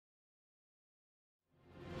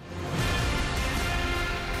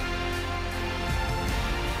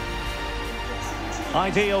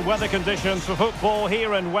Ideal weather conditions for football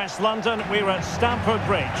here in West London. We're at Stamford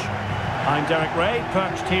Bridge. I'm Derek Ray,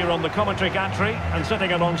 perched here on the commentary gantry, and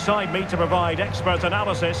sitting alongside me to provide expert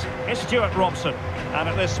analysis is Stuart Robson. And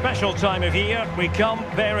at this special time of year, we come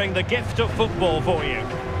bearing the gift of football for you.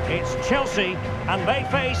 It's Chelsea, and they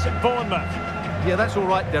face Bournemouth. Yeah, that's all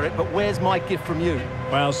right, Derek, but where's my gift from you?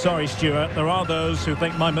 Well, sorry, Stuart. There are those who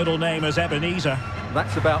think my middle name is Ebenezer.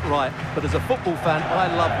 That's about right. But as a football fan,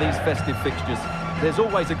 I love these festive fixtures. There's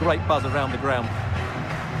always a great buzz around the ground.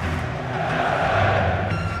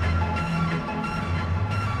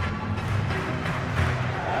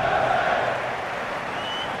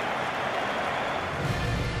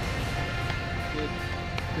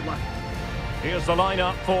 Good luck. Here's the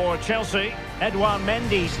lineup for Chelsea. Edouard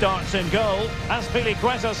Mendy starts in goal.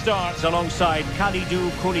 Azpilicueta starts alongside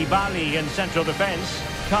Kalidou Koulibaly in central defence.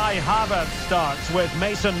 Kai Havertz starts with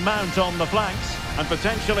Mason Mount on the flanks. And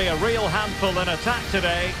potentially a real handful in attack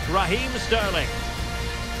today, Raheem Sterling.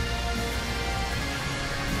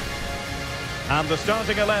 And the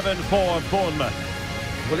starting 11 for Bournemouth.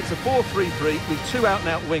 Well, it's a 4-3-3 with two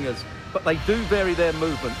out-and-out wingers, but they do vary their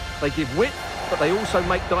movement. They give width, but they also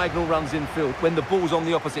make diagonal runs infield when the ball's on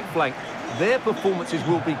the opposite flank. Their performances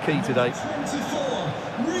will be key today.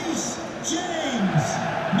 24, Reece James.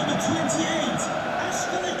 Number 28,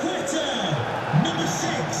 Azpilicueta. Number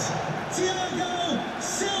 6, Thiago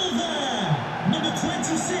Silva. Number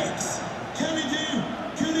 26, Kalidou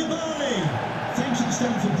Koulibaly. Thank you,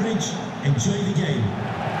 Stamford Bridge. Enjoy the game.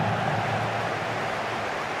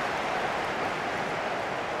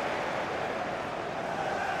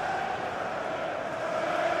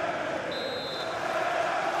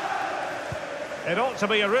 It ought to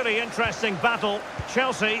be a really interesting battle.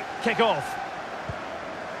 Chelsea kick off.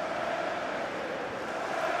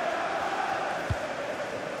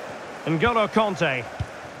 N'Golo Kanté.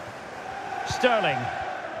 Sterling.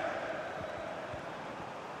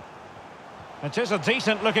 It is a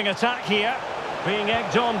decent looking attack here, being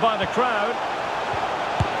egged on by the crowd.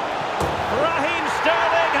 Raheem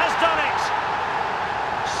Sterling has done it!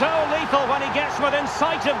 So lethal when he gets within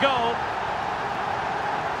sight of goal.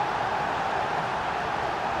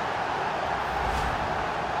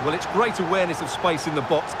 Well, it's great awareness of space in the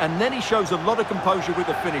box, and then he shows a lot of composure with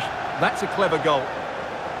the finish. That's a clever goal.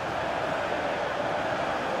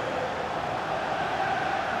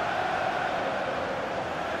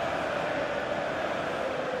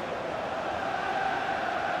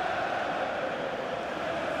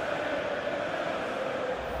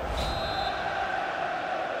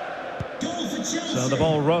 So the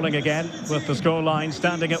ball rolling again, with the scoreline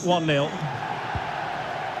standing at 1-0.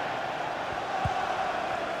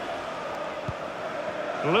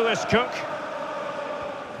 Lewis Cook,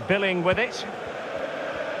 Billing with it.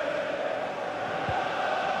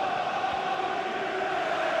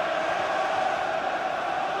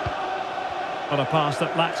 On a pass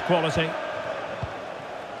that lacks quality.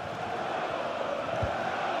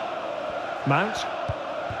 Mount.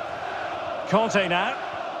 Kanté now.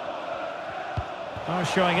 Oh,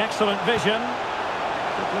 showing excellent vision.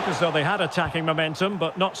 It looked as though they had attacking momentum,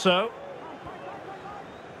 but not so.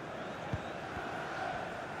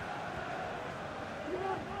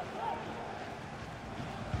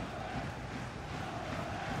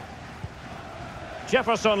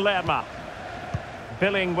 Jefferson Lerma.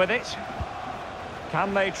 Billing with it.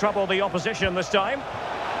 Can they trouble the opposition this time?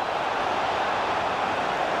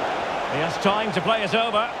 He has time to play it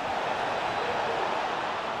over.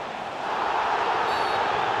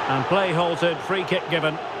 And play halted, free kick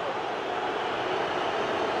given.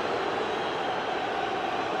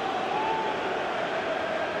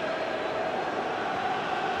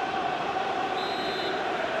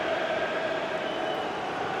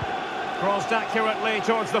 Crossed accurately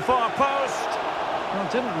towards the far post. Well,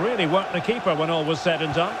 it didn't really work the keeper when all was said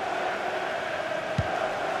and done.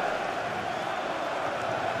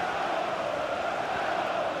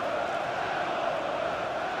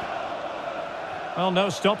 Well, no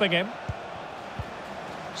stopping him.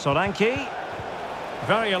 Solanke.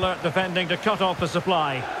 Very alert defending to cut off the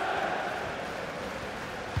supply.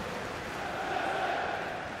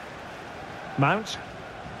 Mount.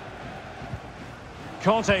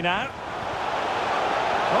 Kanté now.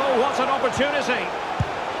 Oh, what an opportunity.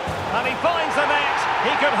 And he finds the net.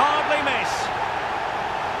 He could hardly miss.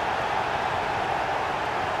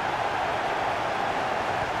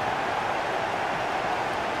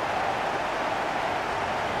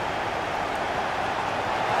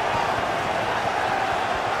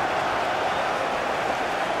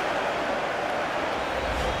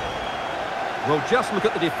 Well, just look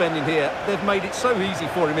at the defending here. They've made it so easy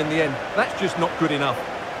for him in the end. That's just not good enough.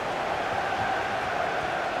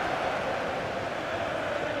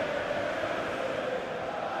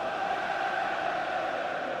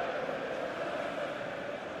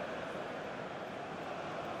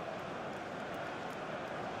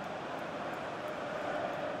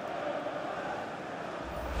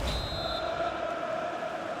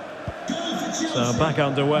 So back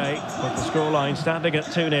underway with the scoreline standing at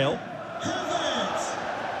 2-0.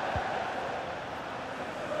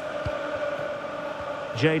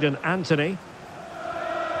 Jadon Anthony.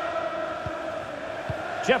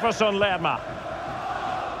 Jefferson Lerma.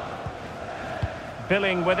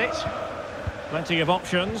 Billing with it. Plenty of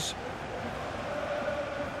options.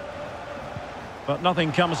 But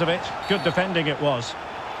nothing comes of it. Good defending it was.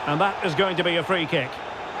 And that is going to be a free kick.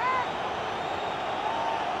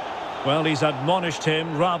 Well, he's admonished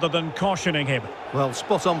him rather than cautioning him. Well,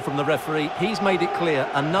 spot on from the referee. He's made it clear.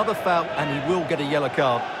 Another foul and he will get a yellow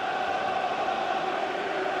card.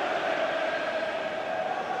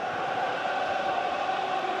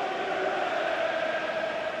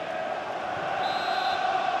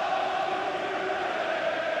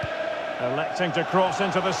 Electing to cross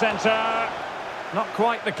into the centre. Not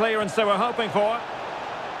quite the clearance they were hoping for.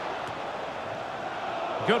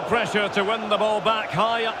 Good pressure to win the ball back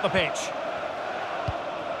high up the pitch.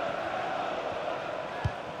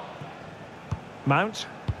 Mount.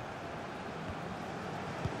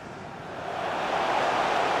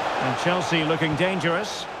 And Chelsea looking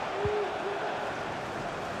dangerous.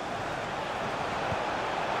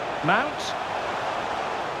 Mount.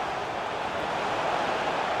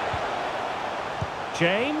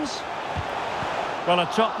 James. Well, a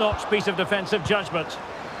top-notch piece of defensive judgment.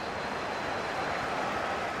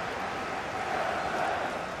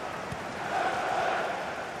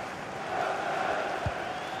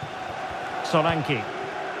 Solanke.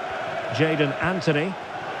 Jadon Anthony.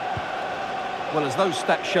 Well, as those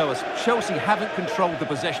stats show us, Chelsea haven't controlled the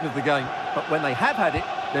possession of the game. But when they have had it,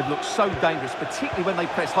 they've looked so dangerous, particularly when they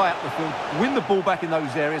press high up the field, win the ball back in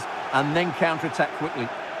those areas, and then counter-attack quickly.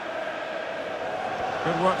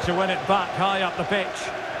 Good work to win it back high up the pitch.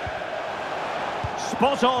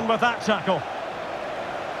 Spot on with that tackle.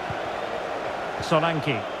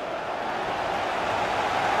 Solanke.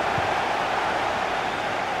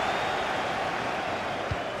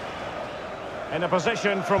 In a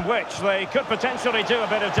position from which they could potentially do a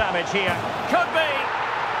bit of damage here. Could be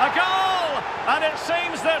a goal! And it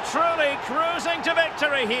seems they're truly cruising to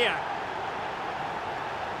victory here.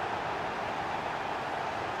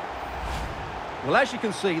 Well, as you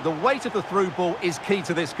can see, the weight of the through ball is key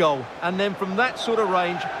to this goal. And then from that sort of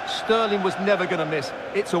range, Sterling was never going to miss.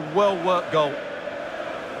 It's a well-worked goal.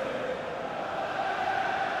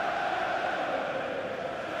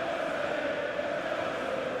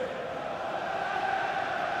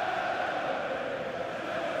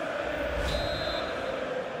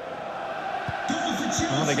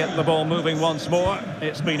 Well, they get the ball moving once more.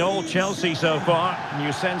 It's been all Chelsea so far, and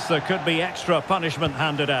you sense there could be extra punishment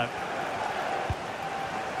handed out.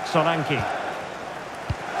 Solanke.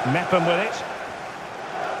 Mepham with it.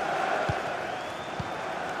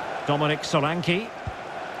 Dominic Solanke.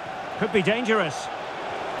 Could be dangerous.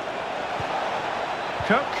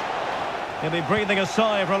 Cook. He'll be breathing a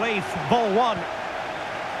sigh of relief. Ball one.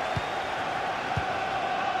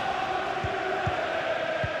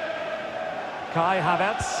 Kai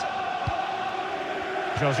Havertz.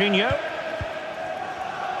 Jorginho.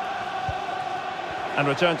 And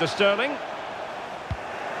return to Sterling.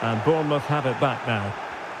 And Bournemouth have it back now.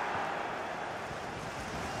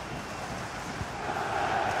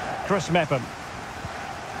 Chris Mepham.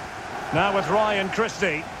 Now with Ryan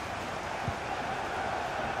Christie.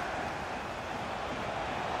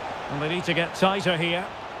 And they need to get tighter here.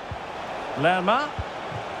 Lerma.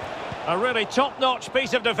 A really top-notch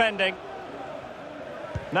piece of defending.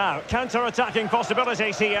 Now, counter-attacking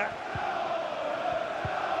possibilities here.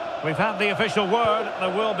 We've had the official word.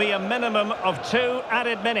 There will be a minimum of 2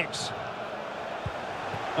 added minutes.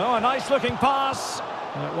 Oh, a nice-looking pass.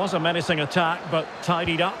 It was a menacing attack, but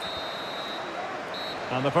tidied up.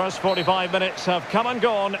 And the first 45 minutes have come and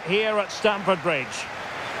gone here at Stamford Bridge.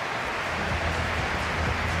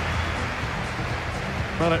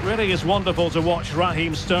 Well, it really is wonderful to watch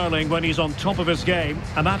Raheem Sterling when he's on top of his game,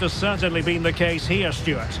 and that has certainly been the case here,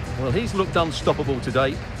 Stuart. Well, he's looked unstoppable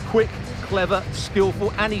today. Quick, clever,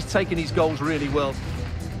 skillful, and he's taken his goals really well.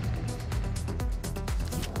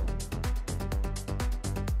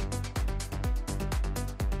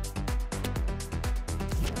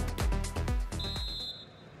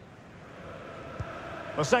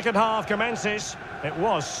 The second half commences. It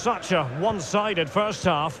was such a one-sided first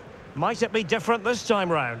half. Might it be different this time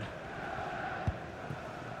round?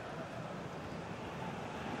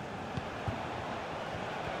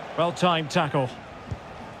 Well-timed tackle.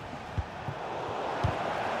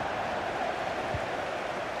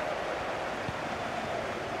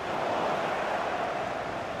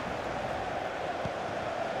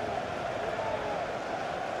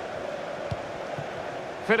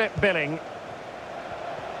 Philip Billing.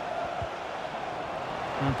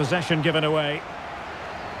 And possession given away.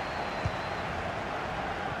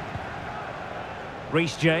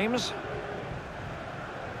 Reece James.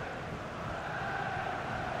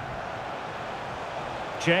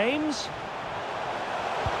 James.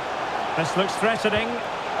 This looks threatening.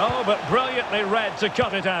 Oh, but brilliantly read to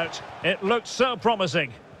cut it out. It looked so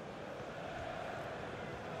promising.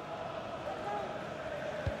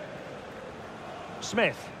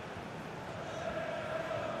 Smith.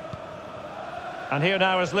 And here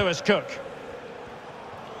now is Lewis Cook.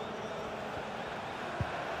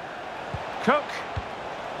 Cook.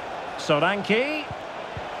 Solanke.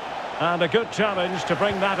 And a good challenge to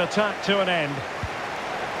bring that attack to an end.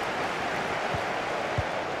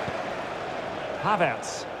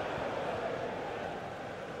 Havertz.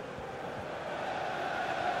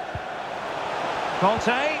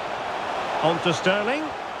 Conte. On to Sterling.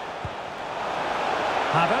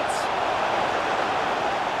 Havertz.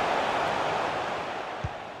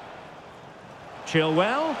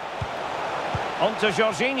 Chilwell. On to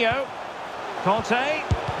Jorginho. Conte.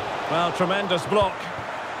 Well, tremendous block.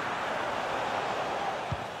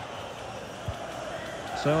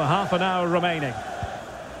 So half an hour remaining.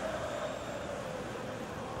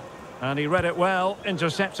 And he read it well,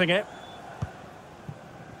 intercepting it.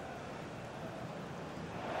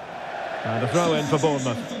 And a throw in for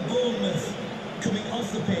Bournemouth. Coming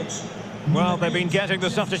off the pitch. Well, they've been getting the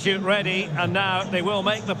substitute ready, and now they will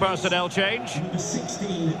make the personnel change. Number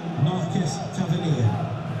 16, Marcus Tavernier.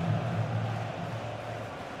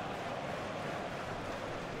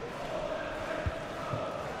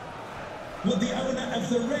 Would the owner of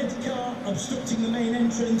the red car obstructing the main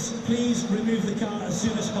entrance please remove the car as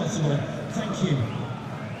soon as possible? Thank you.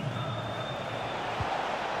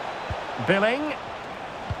 Billing.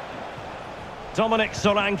 Dominic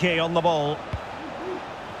Solanke on the ball.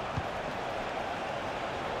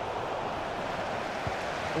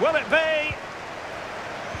 Will it be?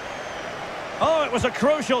 Oh, it was a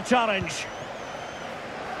crucial challenge.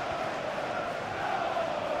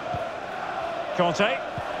 Conte.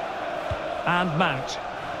 And Mount.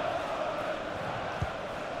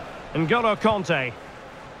 N'Golo Conte.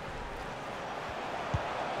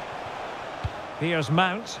 Here's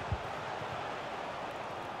Mount.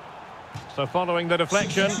 So following the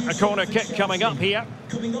deflection, a corner kick coming up here.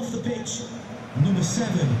 Coming off the pitch, number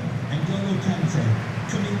 7, N'Golo Kante.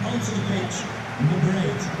 Coming onto the pitch, number 8,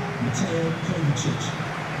 Mateo Kovacic.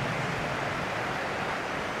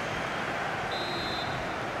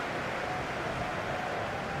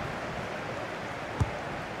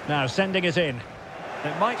 Now sending it in.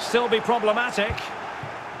 It might still be problematic.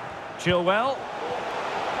 Chilwell.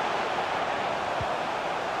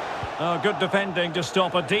 Oh, good defending to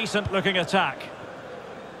stop a decent-looking attack.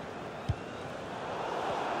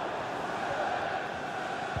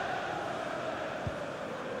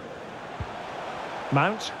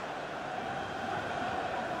 Mount.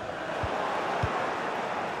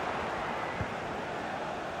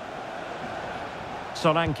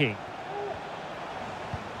 Solanke.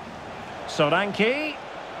 Solanke.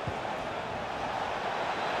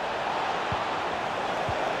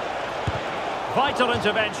 Vital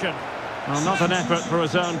intervention. Well, not an effort for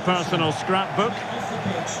his own personal scrapbook.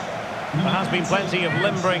 There has been plenty of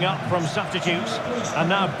limbering up from substitutes, and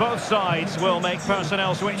now both sides will make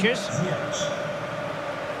personnel switches.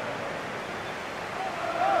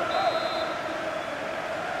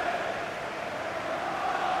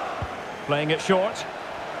 Playing it short.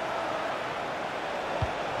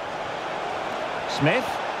 Smith.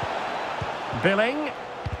 Billing.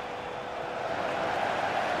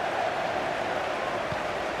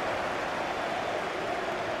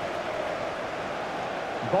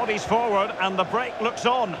 Bodies forward and the break looks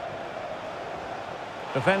on.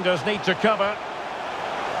 Defenders need to cover.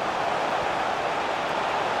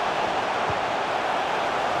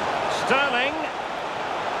 Sterling.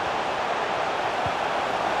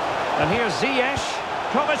 And here's Ziyech.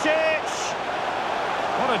 Kovacic.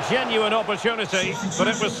 What a genuine opportunity, but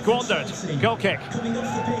it was squandered. Goal kick. Coming off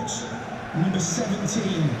the pitch, number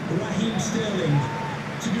 17, Raheem Sterling.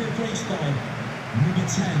 To be replaced by number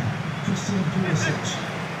 10, Christian Pulisic.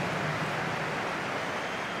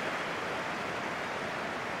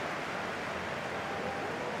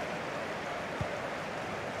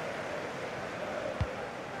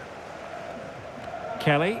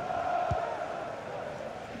 Kelly.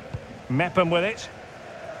 Mepham with it.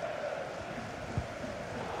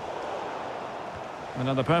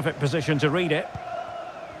 Another perfect position to read it.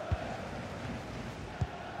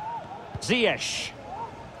 Ziyech.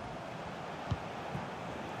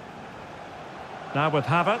 Now with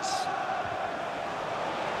Havertz.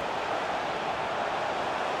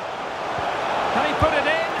 Can he put it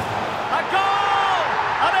in?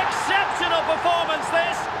 Remarkable performance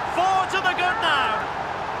this. 4 to the good now.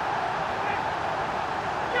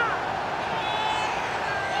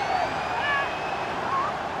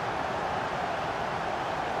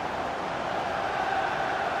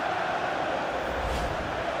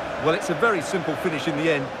 Well, it's a very simple finish in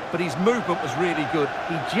the end, but his movement was really good.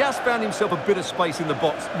 He just found himself a bit of space in the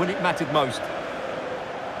box when it mattered most.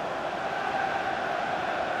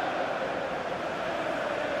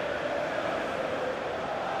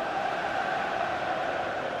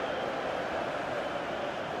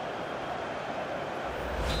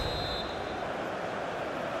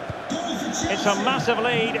 It's a massive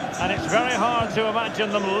lead, and it's very hard to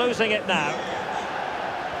imagine them losing it now.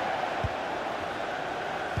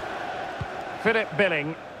 Philip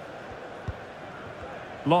Billing.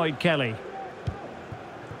 Lloyd Kelly.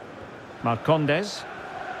 Marcondes.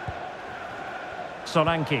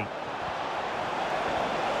 Solanke.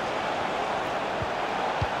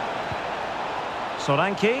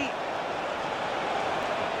 Solanke.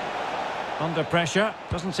 Under pressure.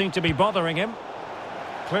 Doesn't seem to be bothering him.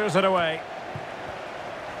 Clears it away.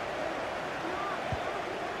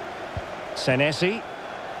 Senesi.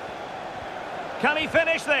 Can he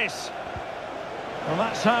finish this? Well,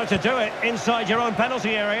 that's how to do it inside your own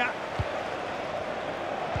penalty area.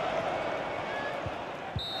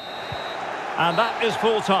 And that is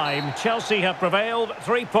full-time. Chelsea have prevailed.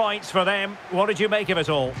 3 points for them. What did you make of it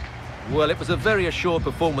all? Well, it was a very assured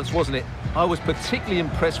performance, wasn't it? I was particularly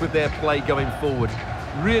impressed with their play going forward.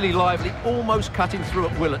 Really lively, almost cutting through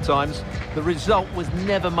at will at times. The result was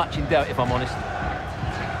never much in doubt, if I'm honest.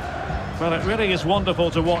 Well, it really is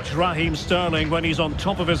wonderful to watch Raheem Sterling when he's on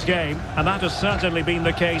top of his game, and that has certainly been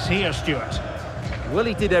the case here, Stuart. Well,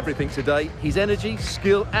 he did everything today. His energy,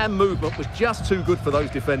 skill and movement was just too good for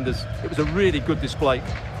those defenders. It was a really good display.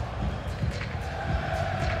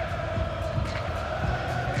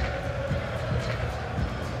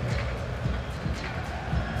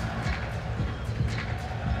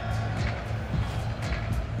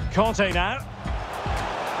 Conte now.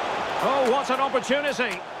 Oh, what an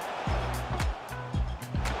opportunity.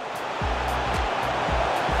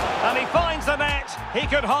 And he finds the net. He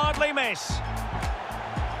could hardly miss.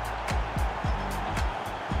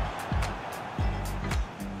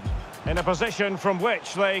 In a position from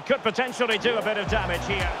which they could potentially do a bit of damage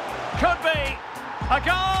here. Could be a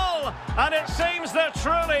goal! And it seems they're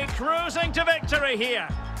truly cruising to victory here.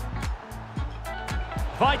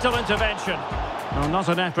 Vital intervention. Well, not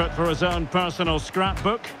an effort for his own personal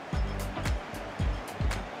scrapbook.